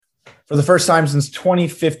For the first time since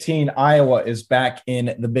 2015, Iowa is back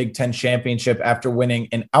in the Big Ten championship after winning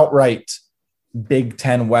an outright Big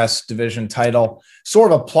Ten West division title.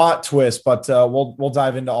 Sort of a plot twist, but we'll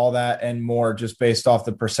dive into all that and more just based off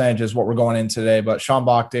the percentages, what we're going in today. But Sean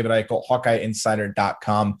Bach, David Eichel,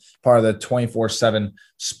 HawkeyeInsider.com, part of the 24/7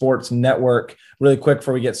 Sports Network. Really quick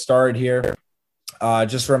before we get started here,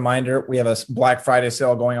 just a reminder, we have a Black Friday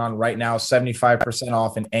sale going on right now, 75%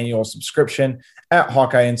 off an annual subscription at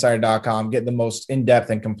HawkeyeInsider.com. Get the most in-depth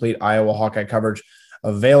and complete Iowa Hawkeye coverage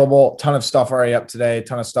available. Ton of stuff already up today,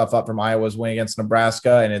 ton of stuff up from Iowa's win against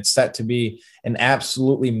Nebraska, and it's set to be an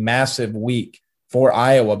absolutely massive week for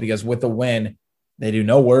Iowa because with the win, they do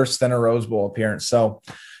no worse than a Rose Bowl appearance. So,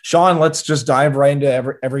 Sean, let's just dive right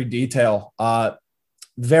into every detail.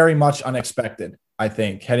 Very much unexpected, I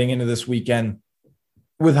think, heading into this weekend,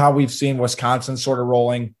 with how we've seen Wisconsin sort of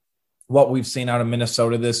rolling, what we've seen out of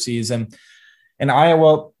Minnesota this season. And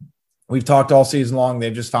Iowa, we've talked all season long,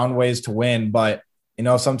 they've just found ways to win. But, you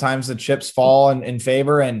know, sometimes the chips fall in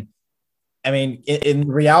favor. And, I mean, in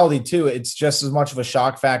reality, too, it's just as much of a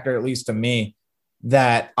shock factor, at least to me,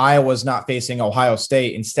 that Iowa's not facing Ohio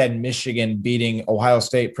State. Instead, Michigan beating Ohio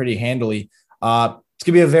State pretty handily. It's going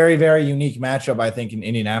to be a very, very unique matchup, I think, in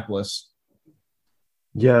Indianapolis.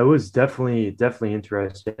 Yeah, it was definitely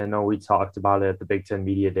interesting. I know we talked about it at the Big Ten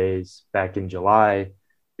Media Days back in July,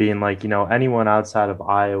 being like, you know, anyone outside of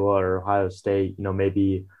Iowa or Ohio State, you know,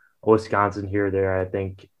 maybe Wisconsin here or there. I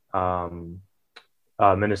think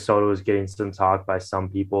Minnesota was getting some talk by some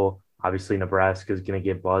people. Obviously, Nebraska is going to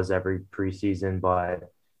get buzz every preseason,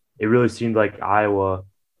 but it really seemed like Iowa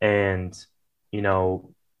and, you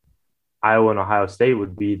know, Iowa and Ohio State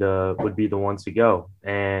would be the ones to go.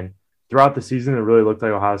 And throughout the season, it really looked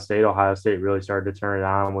like Ohio State really started to turn it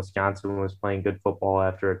on. Wisconsin was playing good football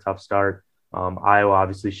after a tough start. Iowa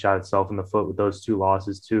obviously shot itself in the foot with those two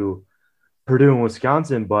losses to Purdue and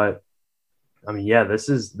Wisconsin. But, I mean, yeah, this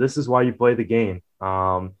is why you play the game.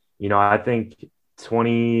 You know, I think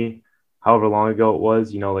however long ago it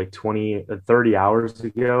was, you know, like 30 hours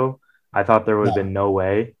ago, I thought there would have been no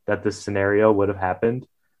way that this scenario would have happened.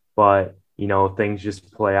 But you know, things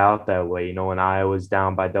just play out that way. You know, when Iowa was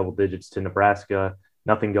down by double digits to Nebraska,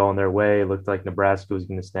 nothing going their way. It looked like Nebraska was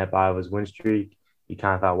going to snap Iowa's win streak. You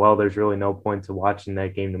kind of thought, well, there's really no point to watching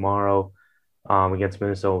that game tomorrow against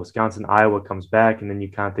Minnesota, Wisconsin. Iowa comes back, and then you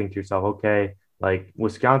kind of think to yourself, okay, like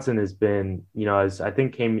Wisconsin has been, you know, as I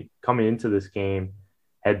think coming into this game,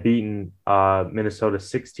 had beaten Minnesota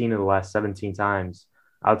 16 of the last 17 times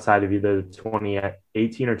outside of either the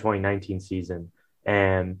 2018 or 2019 season.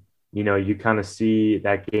 And you know, you kind of see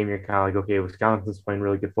that game, you're kind of like, okay, Wisconsin's playing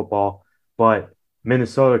really good football, but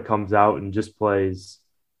Minnesota comes out and just plays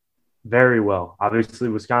very well. Obviously,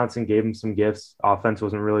 Wisconsin gave them some gifts. Offense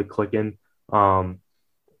wasn't really clicking, and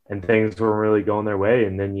things weren't really going their way.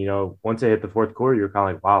 And then, you know, once they hit the fourth quarter, you're kind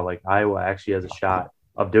of like, wow, like Iowa actually has a shot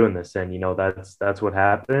of doing this. And, you know, that's what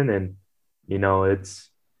happened. And, you know, it's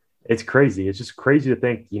crazy. It's just crazy to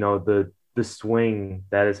think, you know, the swing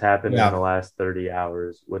that has happened in the last 30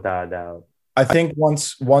 hours, without a doubt. I think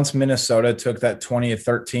once Minnesota took that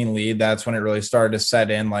 20-13 lead, that's when it really started to set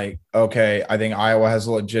in like, okay, I think Iowa has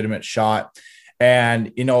a legitimate shot.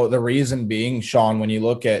 And, you know, the reason being, Sean, when you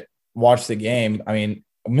watch the game, I mean,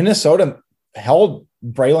 Minnesota held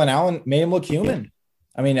Braylon Allen, made him look human.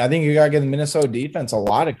 I mean, I think you got to give the Minnesota defense a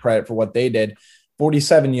lot of credit for what they did.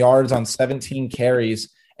 47 yards on 17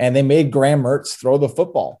 carries, and they made Graham Mertz throw the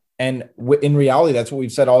football. And in reality, that's what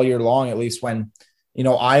we've said all year long, at least when, you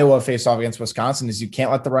know, Iowa faced off against Wisconsin, is you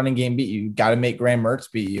can't let the running game beat you. You got to make Graham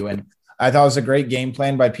Mertz beat you. And I thought it was a great game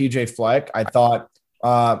plan by PJ Fleck. I thought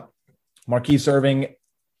Marquise Irving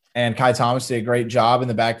and Kai Thomas did a great job in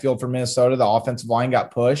the backfield for Minnesota. The offensive line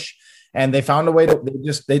got pushed, and they found a way to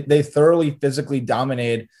they thoroughly physically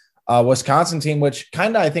dominated Wisconsin team, which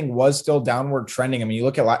kind of, I think, was still downward trending. I mean, you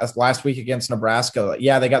look at last week against Nebraska.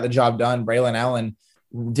 Yeah, they got the job done. Braylon Allen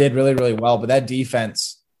did really, really well, but that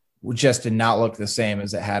defense just did not look the same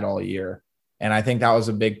as it had all year. And I think that was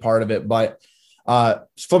a big part of it. But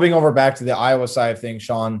flipping over back to the Iowa side of things,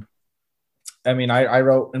 Sean, I mean, I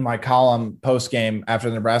wrote in my column post-game after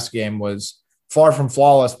the Nebraska game was far from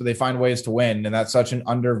flawless, but they find ways to win. And that's such an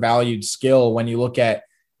undervalued skill when you look at,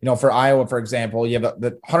 you know, for Iowa, for example, you have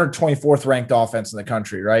the 124th ranked offense in the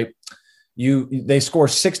country, right? They score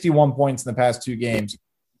 61 points in the past two games.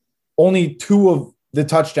 Only two of the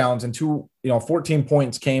touchdowns and 14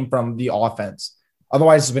 points came from the offense.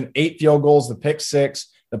 Otherwise, it's been 8 field goals, the pick 6,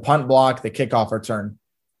 the punt block, the kickoff return.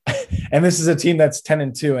 And this is a team that's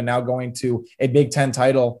 10-2 and now going to a Big Ten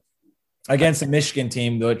title against a Michigan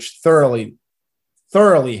team, which thoroughly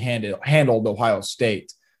handled Ohio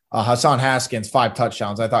State. Hassan Haskins, 5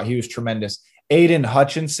 touchdowns. I thought he was tremendous. Aiden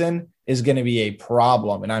Hutchinson is going to be a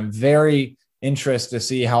problem, and I'm very interested to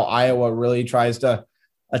see how Iowa really tries to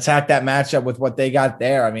attack that matchup with what they got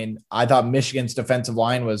there. I mean, I thought Michigan's defensive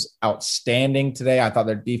line was outstanding today. I thought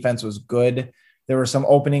their defense was good. There were some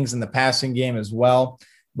openings in the passing game as well,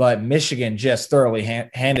 but Michigan just thoroughly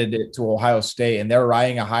handed it to Ohio State, and they're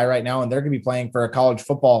riding a high right now, and they're going to be playing for a college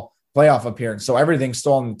football playoff appearance. So everything's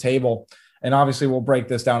still on the table, and obviously we'll break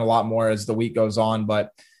this down a lot more as the week goes on,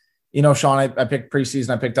 but Sean, I picked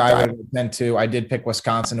preseason. I picked Iowa to win 2. I did pick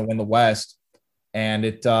Wisconsin to win the West. And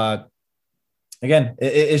it's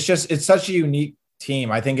such a unique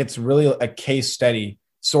team. I think it's really a case study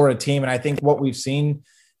sort of team. And I think what we've seen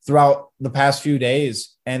throughout the past few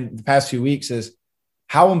days and the past few weeks is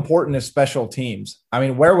how important is special teams. I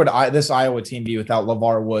mean, where would this Iowa team be without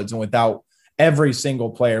LeVar Woods and without every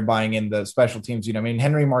single player buying in the special teams? I mean,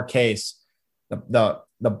 Henry Marquez,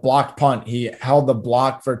 the blocked punt, he held the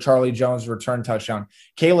block for Charlie Jones' return touchdown.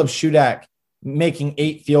 Caleb Shudak making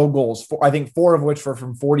 8 field goals, I think 4 of which were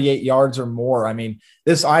from 48 yards or more. I mean,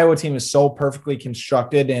 this Iowa team is so perfectly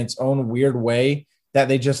constructed in its own weird way that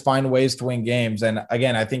they just find ways to win games. And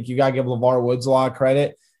again, I think you got to give LeVar Woods a lot of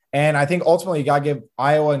credit. And I think ultimately you got to give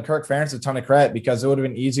Iowa and Kirk Ferentz a ton of credit, because it would have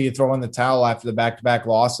been easy to throw in the towel after the back-to-back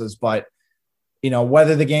losses. But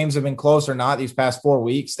whether the games have been close or not, these past 4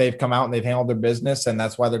 weeks, they've come out and they've handled their business, and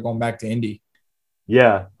that's why they're going back to Indy.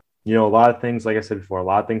 Yeah. A lot of things, like I said before, a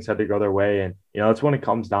lot of things had to go their way. And, that's when it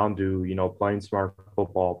comes down to, playing smart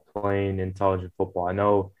football, playing intelligent football. I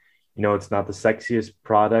know, it's not the sexiest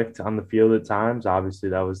product on the field at times. Obviously,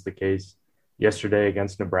 that was the case yesterday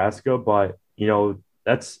against Nebraska. But,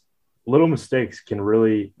 that's little mistakes can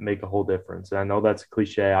really make a whole difference. And I know that's a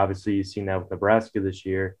cliche. Obviously, you've seen that with Nebraska this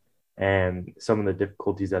year and some of the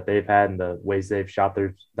difficulties that they've had and the ways they've shot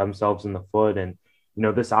themselves in the foot. And,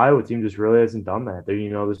 this Iowa team just really hasn't done that.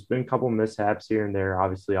 There's been a couple of mishaps here and there,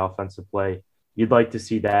 obviously offensive play. You'd like to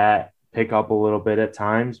see that pick up a little bit at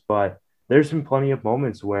times, but there's been plenty of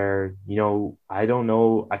moments where, I don't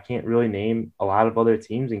know, I can't really name a lot of other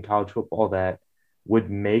teams in college football that would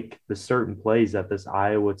make the certain plays that this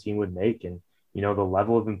Iowa team would make. And, the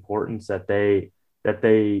level of importance that they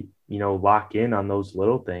lock in on those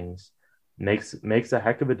little things makes a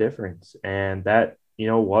heck of a difference. And that,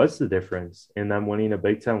 was the difference in them winning a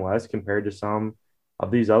Big Ten West compared to some of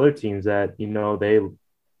these other teams that,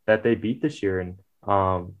 they beat this year. And,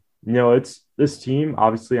 it's this team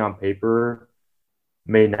obviously on paper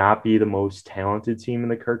may not be the most talented team in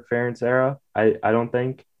the Kirk Ferentz era. I don't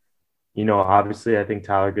think, obviously I think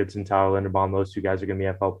Tyler Goodson, Tyler Linderbaum, those 2 guys are going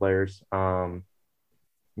to be NFL players. And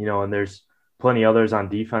there's plenty others on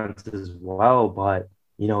defense as well, but,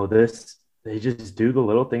 they just do the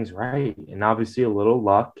little things right. And obviously a little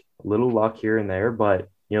luck here and there, but,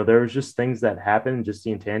 there was just things that happened, just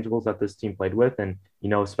the intangibles that this team played with. And,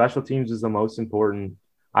 special teams is the most important.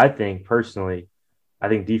 I think personally, I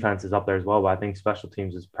think defense is up there as well, but I think special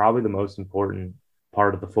teams is probably the most important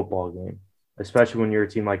part of the football game, especially when you're a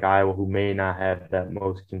team like Iowa who may not have that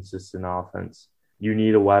most consistent offense. You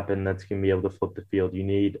need a weapon that's going to be able to flip the field. You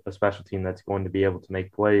need a special team that's going to be able to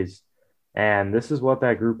make plays. And this is what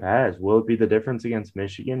that group has. Will it be the difference against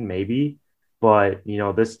Michigan? Maybe. But,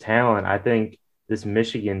 this talent, I think this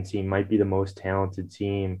Michigan team might be the most talented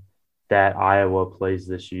team that Iowa plays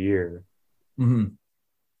this year. Mm-hmm.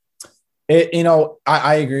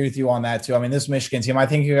 I agree with you on that too. I mean, this Michigan team, I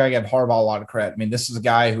think you got to give Harbaugh a lot of credit. I mean, this is a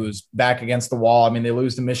guy who's back against the wall. I mean, they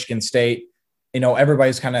lose to Michigan State.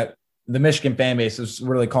 Everybody's the Michigan fan base is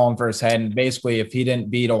really calling for his head. And basically, if he didn't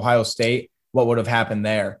beat Ohio State, what would have happened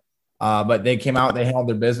there? But they came out, they handled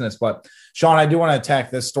their business. But Sean, I do want to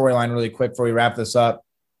attack this storyline really quick before we wrap this up.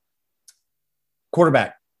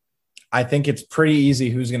 Quarterback. I think it's pretty easy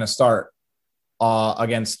who's going to start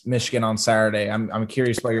against Michigan on Saturday. I'm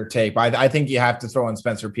curious about your take. But I think you have to throw in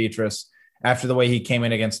Spencer Petras after the way he came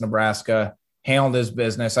in against Nebraska, handled his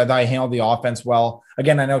business. I thought he handled the offense well.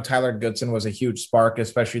 Again, I know Tyler Goodson was a huge spark,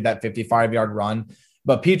 especially that 55-yard run.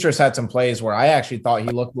 But Petras had some plays where I actually thought he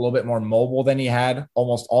looked a little bit more mobile than he had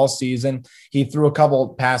almost all season. He threw a couple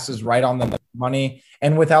of passes right on the money.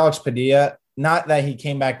 And with Alex Padilla, not that he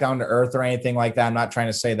came back down to earth or anything like that. I'm not trying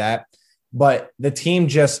to say that. But the team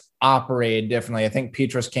just operated differently. I think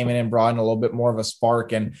Petras came in and brought in a little bit more of a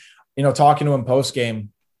spark. And, talking to him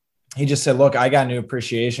post-game, he just said, look, I got a new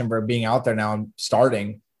appreciation for being out there now and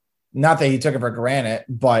starting. Not that he took it for granted,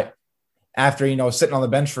 but after, sitting on the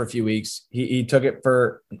bench for a few weeks, he took it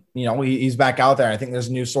for, he's back out there. I think there's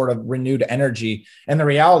a new sort of renewed energy. And the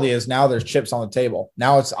reality is now there's chips on the table.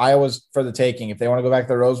 Now it's Iowa's for the taking. If they want to go back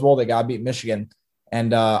to the Rose Bowl, they got to beat Michigan.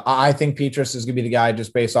 And I think Petrus is going to be the guy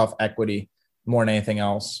just based off equity more than anything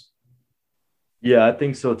else. Yeah, I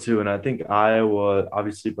think so too. And I think Iowa,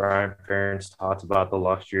 obviously, Brian Ferentz talked about the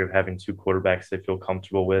luxury of having two quarterbacks they feel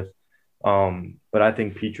comfortable with. But I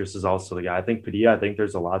think Petrus is also the guy. I think Padilla, I think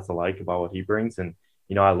there's a lot to like about what he brings. And,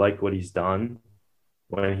 I like what he's done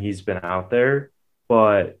when he's been out there.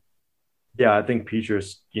 But yeah, I think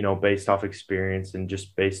Petrus, based off experience and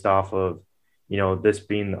just based off of, this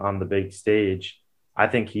being on the big stage, I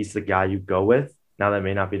think he's the guy you go with. Now, that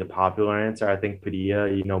may not be the popular answer. I think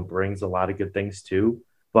Padilla, brings a lot of good things too.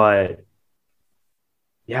 But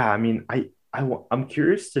yeah, I mean, I'm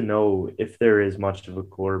curious to know if there is much of a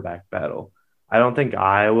quarterback battle. I don't think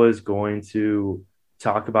Iowa's going to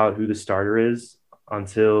talk about who the starter is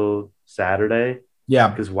until Saturday. Yeah.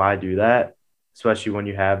 Because why do that? Especially when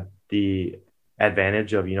you have the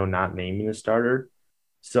advantage of, not naming the starter.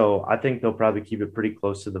 So I think they'll probably keep it pretty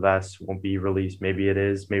close to the vest, won't be released. Maybe it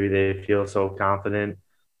is. Maybe they feel so confident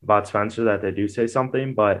about Spencer that they do say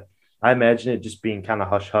something. But I imagine it just being kind of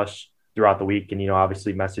hush-hush throughout the week. And,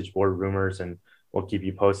 obviously message board rumors, and we'll keep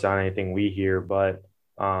you posted on anything we hear. But,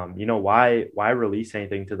 why release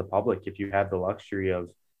anything to the public if you have the luxury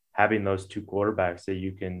of having those two quarterbacks that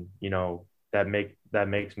you can, that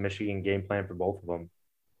makes Michigan game plan for both of them?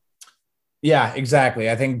 Yeah, exactly.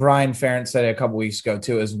 I think Brian Ferentz said it a couple weeks ago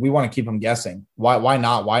too, is we want to keep them guessing. Why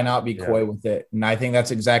not? Why not be coy with it? And I think that's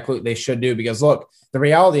exactly what they should do, because look, the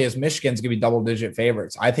reality is Michigan's going to be double-digit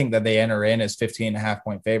favorites. I think that they enter in as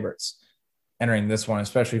 15.5-point favorites entering this one,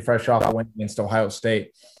 especially fresh off a win against Ohio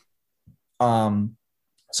State.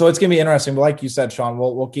 So it's going to be interesting. But like you said, Sean,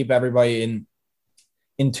 we'll keep everybody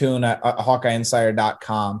in tune at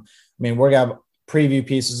HawkeyeInsider.com. I mean, we're going to have preview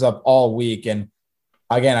pieces up all week. And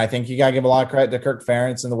again, I think you got to give a lot of credit to Kirk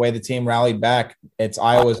Ferentz and the way the team rallied back. It's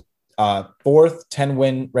Iowa's fourth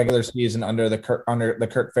 10-win regular season under the Kirk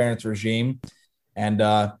Ferentz regime. And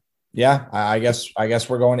I guess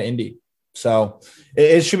we're going to Indy. So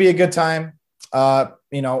it should be a good time.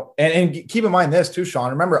 And keep in mind this too, Sean.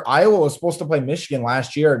 Remember, Iowa was supposed to play Michigan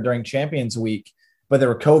last year during Champions Week, but there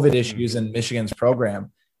were COVID issues in Michigan's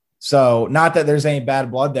program. So not that there's any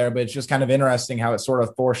bad blood there, but it's just kind of interesting how it sort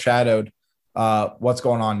of foreshadowed what's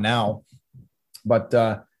going on now. But,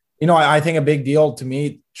 I think a big deal to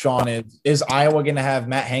me, Sean, is Iowa going to have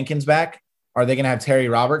Matt Hankins back? Are they going to have Terry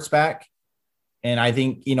Roberts back? And I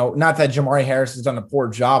think, not that Jamari Harris has done a poor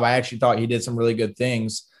job. I actually thought he did some really good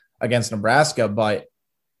things against Nebraska, but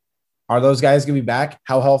are those guys going to be back?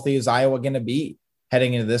 How healthy is Iowa going to be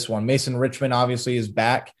heading into this one? Mason Richmond obviously is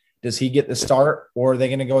back. Does he get the start, or are they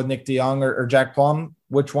going to go with Nick DeYoung or Jack Plum?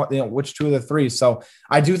 Which one, which two of the three? So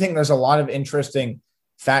I do think there's a lot of interesting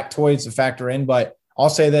factoids to factor in, but I'll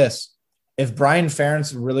say this. If Brian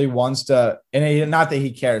Ferentz really wants to, and not that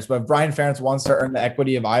he cares, but if Brian Ferentz wants to earn the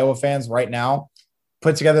equity of Iowa fans right now,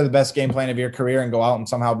 put together the best game plan of your career and go out and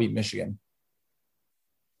somehow beat Michigan.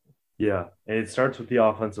 Yeah, and it starts with the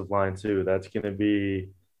offensive line too. That's going to be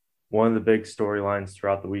one of the big storylines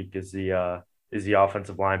throughout the week is the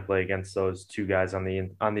offensive line play against those two guys on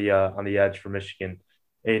the edge for Michigan.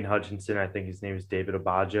 Aiden Hutchinson, I think his name is David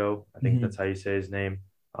Abajo. I think that's how you say his name.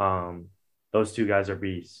 Those two guys are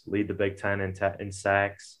beasts. Lead the Big Ten in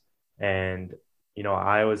sacks, and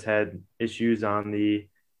Iowa's had issues at the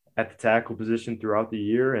tackle position throughout the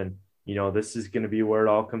year, and this is going to be where it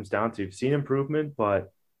all comes down to. We've seen improvement,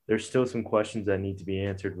 but there's still some questions that need to be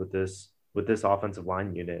answered with this offensive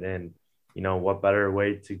line unit. And, what better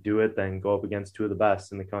way to do it than go up against two of the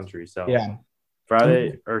best in the country. So yeah,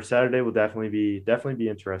 Friday or Saturday will definitely be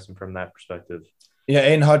interesting from that perspective. Yeah.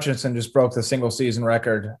 Aiden Hutchinson just broke the single season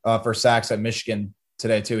record for sacks at Michigan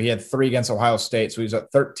today too. He had 3 against Ohio State. So he's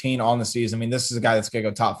at 13 on the season. I mean, this is a guy that's going to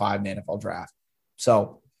go top 5 in the NFL draft.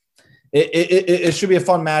 So it should be a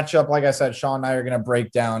fun matchup. Like I said, Sean and I are going to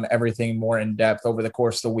break down everything more in depth over the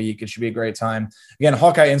course of the week. It should be a great time. Again,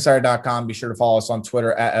 HawkeyeInsider.com. Be sure to follow us on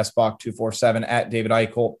Twitter at SBach247, at David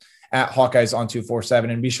Eichel, at Hawkeyes on 247.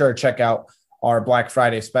 And be sure to check out our Black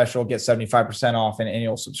Friday special. Get 75% off an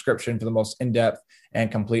annual subscription for the most in-depth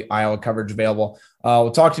and complete Iowa coverage available.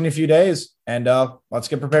 We'll talk to you in a few days, and let's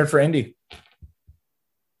get prepared for Indy.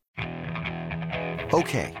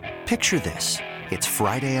 Okay, picture this. It's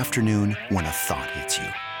Friday afternoon when a thought hits you.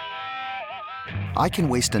 I can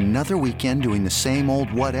waste another weekend doing the same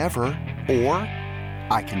old whatever, or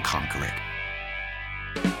I can conquer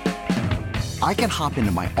it. I can hop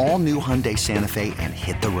into my all-new Hyundai Santa Fe and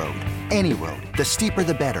hit the road. Any road. The steeper,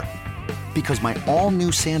 the better. Because my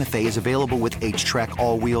all-new Santa Fe is available with H-Track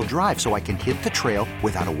all-wheel drive, so I can hit the trail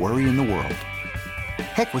without a worry in the world.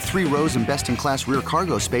 Heck, with 3 rows and best-in-class rear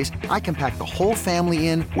cargo space, I can pack the whole family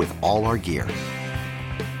in with all our gear.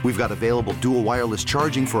 We've got available dual wireless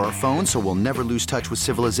charging for our phones, so we'll never lose touch with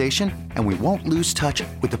civilization, and we won't lose touch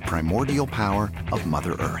with the primordial power of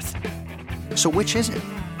Mother Earth. So which is it?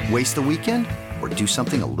 Waste the weekend or do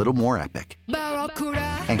something a little more epic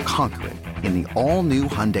and conquer it in the all-new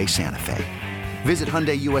Hyundai Santa Fe? Visit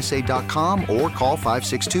HyundaiUSA.com or call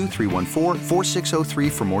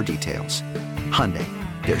 562-314-4603 for more details. Hyundai,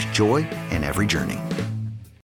 there's joy in every journey.